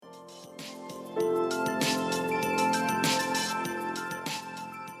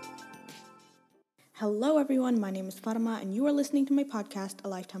Hello, everyone. My name is Fatima, and you are listening to my podcast, A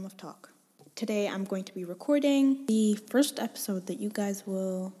Lifetime of Talk. Today, I'm going to be recording the first episode that you guys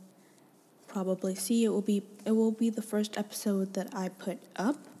will probably see. It will be the first episode that I put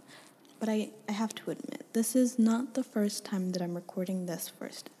up. But I have to admit, this is not the first time that I'm recording this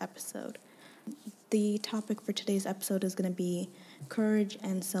first episode. The topic for today's episode is going to be courage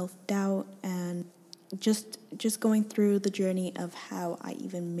and self-doubt, and just going through the journey of how I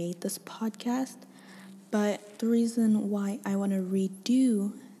even made this podcast. But the reason why I want to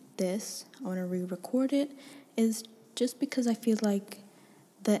redo this, I want to re-record it, is just because I feel like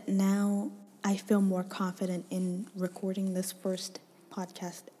that now I feel more confident in recording this first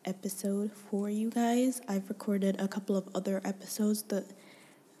podcast episode for you guys. I've recorded a couple of other episodes that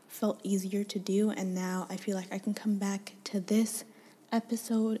felt easier to do, and now I feel like I can come back to this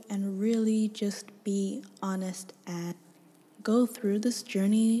episode and really just be honest and go through this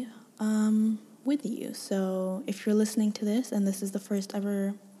journey with you. So if you're listening to this and this is the first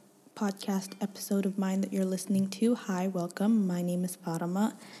ever podcast episode of mine that you're listening to, hi, welcome. My name is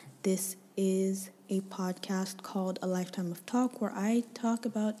Fatima. This is a podcast called A Lifetime of Talk, where I talk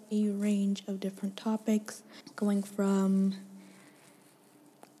about a range of different topics, going from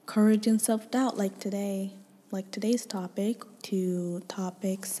courage and self-doubt like today's topic, to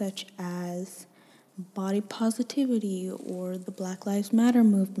topics such as body positivity or the Black Lives Matter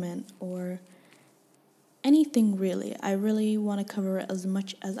movement or anything really. I really want to cover as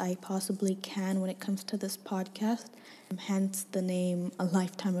much as I possibly can when it comes to this podcast. Hence the name A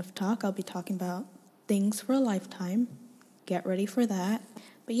Lifetime of Talk. I'll be talking about things for a lifetime. Get ready for that.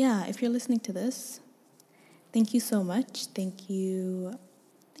 But yeah, if you're listening to this, thank you so much. Thank you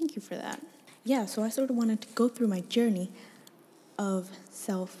for that. Yeah, so I sort of wanted to go through my journey of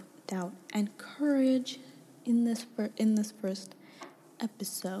self-doubt and courage in this first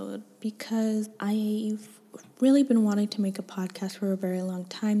episode, because I've really been wanting to make a podcast for a very long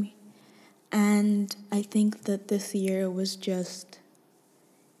time, and I think that this year was just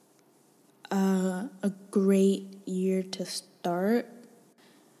a great year to start.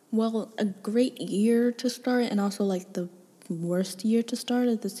 Well, a great year to start, and also like the worst year to start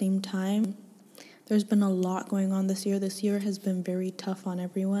at the same time. There's been a lot going on this year. This year has been very tough on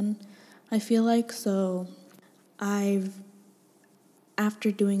everyone, I feel like. So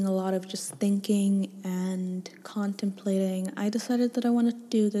after doing a lot of just thinking and contemplating, I decided that I wanted to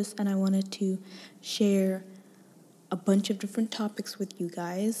do this, and I wanted to share a bunch of different topics with you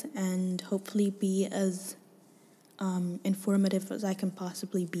guys and hopefully be as informative as I can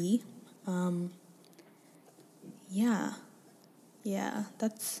possibly be. Yeah,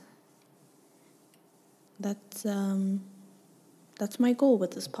 that's my goal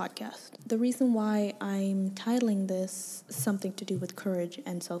with this podcast. The reason why I'm titling this something to do with courage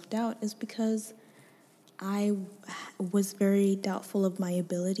and self-doubt is because I was very doubtful of my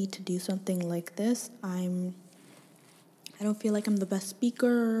ability to do something like this. I don't feel like I'm the best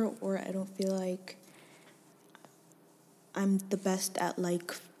speaker, or I don't feel like I'm the best at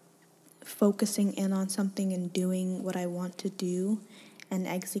like focusing in on something and doing what I want to do and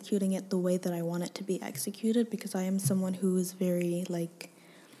executing it the way that I want it to be executed, because I am someone who is very like,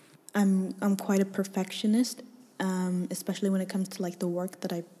 I'm quite a perfectionist, especially when it comes to like the work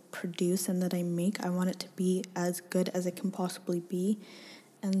that I produce and that I make. I want it to be as good as it can possibly be,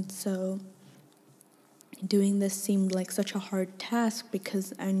 and so doing this seemed like such a hard task,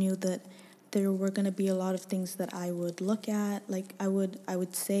 because I knew that there were going to be a lot of things that I would look at, like I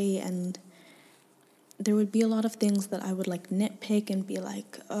would say, and there would be a lot of things that I would like nitpick and be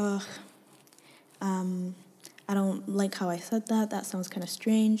like, I don't like how I said that. That sounds kind of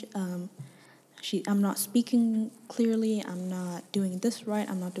strange. I'm not speaking clearly. I'm not doing this right.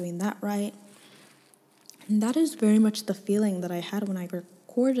 I'm not doing that right. And that is very much the feeling that I had when I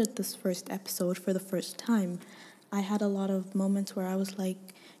recorded this first episode for the first time. I had a lot of moments where I was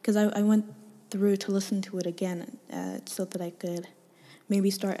like, because I went through to listen to it again so that I could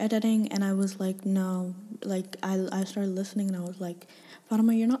maybe start editing, and I was like, no, like I started listening and I was like,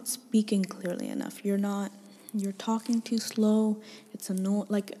 Fatima, you're not speaking clearly enough. You're talking too slow. It's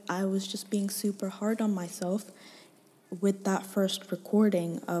like I was just being super hard on myself with that first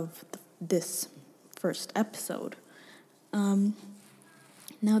recording of this first episode. Now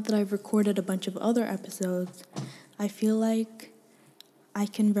that I've recorded a bunch of other episodes, I feel like I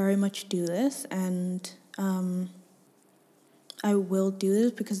can very much do this, and I will do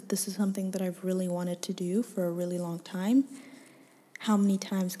this because this is something that I've really wanted to do for a really long time. How many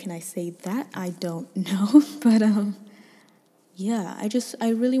times can I say that? I don't know. But yeah, I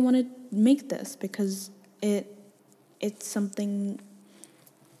really want to make this because it's something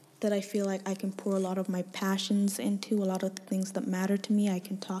that I feel like I can pour a lot of my passions into, a lot of the things that matter to me I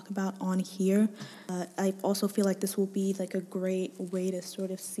can talk about on here. I also feel like this will be like a great way to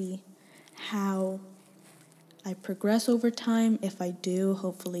sort of see how I progress over time. If I do,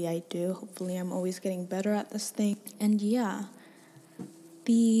 hopefully I do. Hopefully I'm always getting better at this thing. And yeah,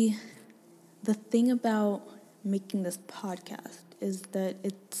 the thing about making this podcast is that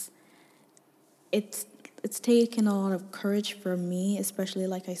it's taken a lot of courage for me, especially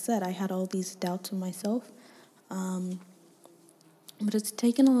like I said, I had all these doubts of myself. But it's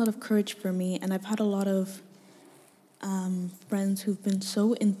taken a lot of courage for me, and I've had a lot of friends who've been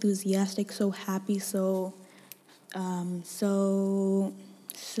so enthusiastic, so happy, so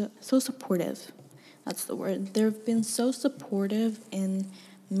supportive. That's the word. They've been so supportive in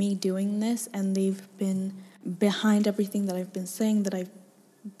me doing this, and they've been behind everything that I've been saying, that I've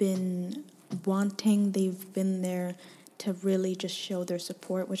been wanting. They've been there to really just show their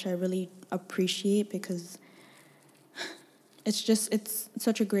support, which I really appreciate, because it's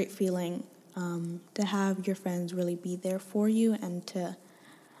such a great feeling to have your friends really be there for you and to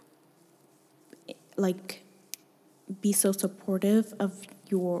like be so supportive of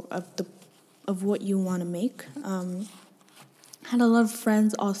what you want to make. Had a lot of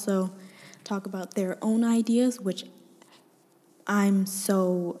friends also talk about their own ideas, which I'm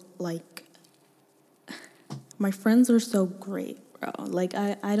so like, my friends are so great, bro. Like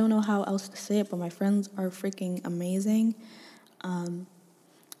I don't know how else to say it, but my friends are freaking amazing.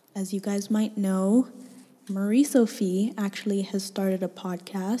 As you guys might know, Marie Sophie actually has started a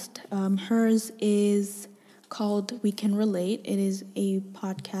podcast. Hers is called We Can Relate. It is a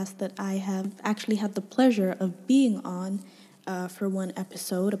podcast that I have actually had the pleasure of being on for one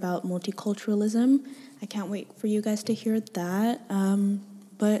episode about multiculturalism. I can't wait for you guys to hear that.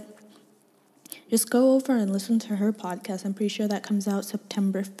 But just go over and listen to her podcast. I'm pretty sure that comes out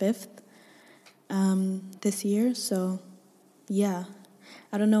September 5th this year. So, yeah.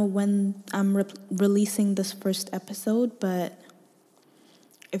 I don't know when I'm releasing this first episode, but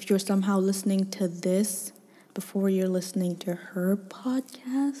if you're somehow listening to this before you're listening to her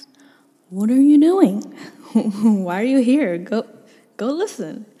podcast, what are you doing? Why are you here? Go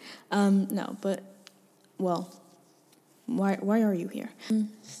listen. No, but, well, why are you here?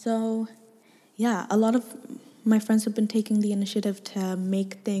 So, yeah, a lot of my friends have been taking the initiative to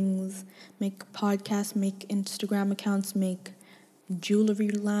make things, make podcasts, make Instagram accounts, make jewelry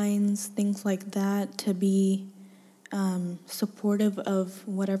lines, things like that, to be supportive of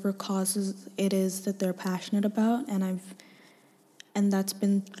whatever causes it is that they're passionate about. And that's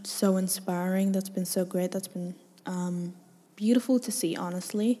been so inspiring. That's been so great. That's been beautiful to see,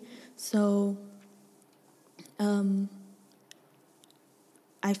 honestly. So I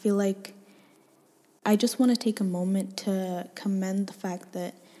feel like I just want to take a moment to commend the fact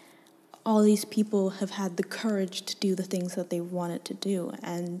that all these people have had the courage to do the things that they wanted to do.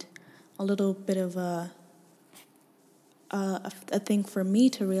 And a little bit of a thing for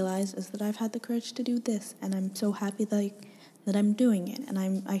me to realize is that I've had the courage to do this, and I'm so happy that I'm doing it,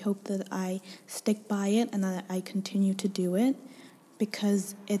 and I hope that I stick by it and that I continue to do it,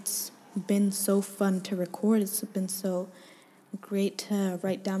 because it's been so fun to record. It's been so great to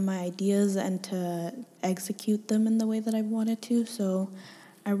write down my ideas and to execute them in the way that I wanted to. So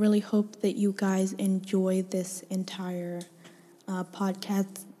I really hope that you guys enjoy this entire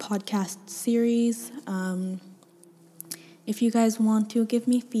podcast series. If you guys want to give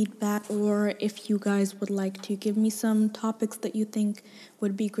me feedback, or if you guys would like to give me some topics that you think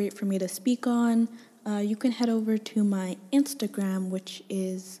would be great for me to speak on, you can head over to my Instagram, which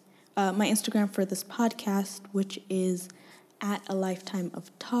is my Instagram for this podcast, which is at A Lifetime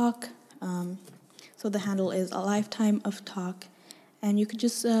of Talk. So the handle is A Lifetime of Talk. And you could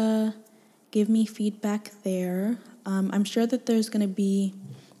just give me feedback there. I'm sure that there's going to be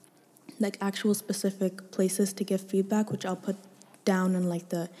like actual specific places to give feedback, which I'll put down in like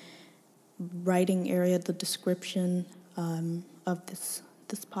the writing area, the description of this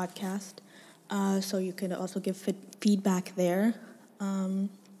podcast. So you can also give feedback there.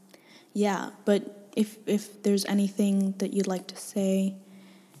 Yeah, but if there's anything that you'd like to say,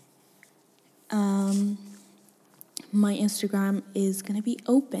 my Instagram is going to be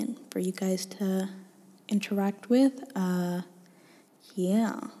open for you guys to interact with.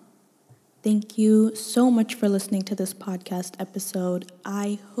 Yeah. Thank you so much for listening to this podcast episode.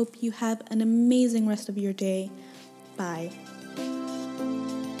 I hope you have an amazing rest of your day. Bye.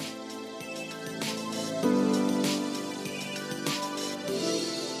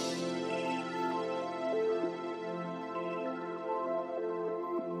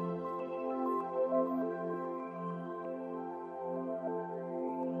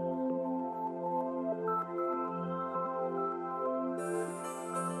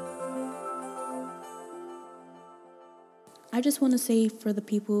 I just want to say for the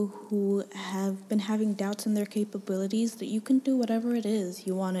people who have been having doubts in their capabilities that you can do whatever it is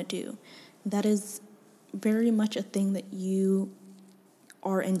you want to do. That is very much a thing that you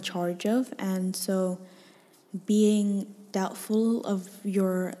are in charge of, and so being doubtful of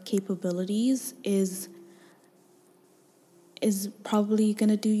your capabilities is probably going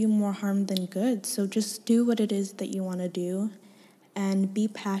to do you more harm than good. So just do what it is that you want to do and be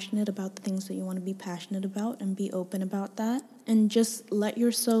passionate about the things that you want to be passionate about and be open about that, and just let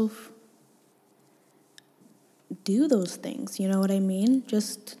yourself do those things. You know what I mean?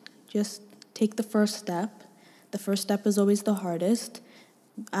 Just take the first step. The first step is always the hardest.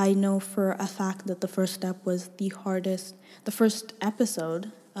 I know for a fact that the first step was the hardest. The first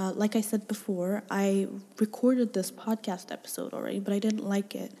episode, like I said before, I recorded this podcast episode already, but I didn't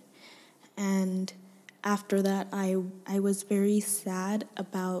like it. And after that, I was very sad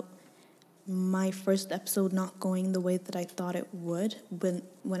about my first episode not going the way that I thought it would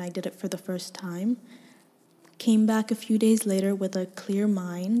when I did it for the first time. Came back a few days later with a clear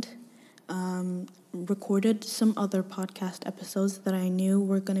mind, recorded some other podcast episodes that I knew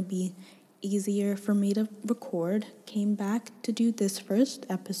were going to be easier for me to record, came back to do this first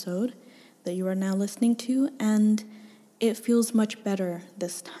episode that you are now listening to, and it feels much better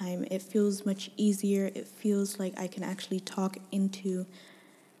this time. It feels much easier. It feels like I can actually talk into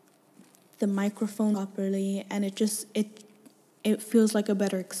the microphone properly, and it feels like a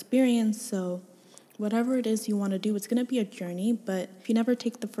better experience. So whatever it is you want to do, it's going to be a journey, but if you never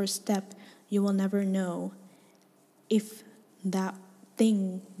take the first step, you will never know if that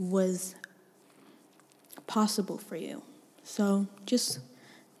thing was possible for you. So just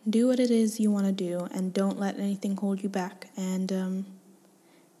do what it is you want to do and don't let anything hold you back. And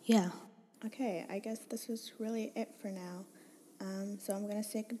yeah. Okay, I guess this is really it for now. So I'm going to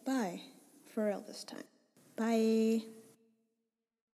say goodbye for real this time. Bye.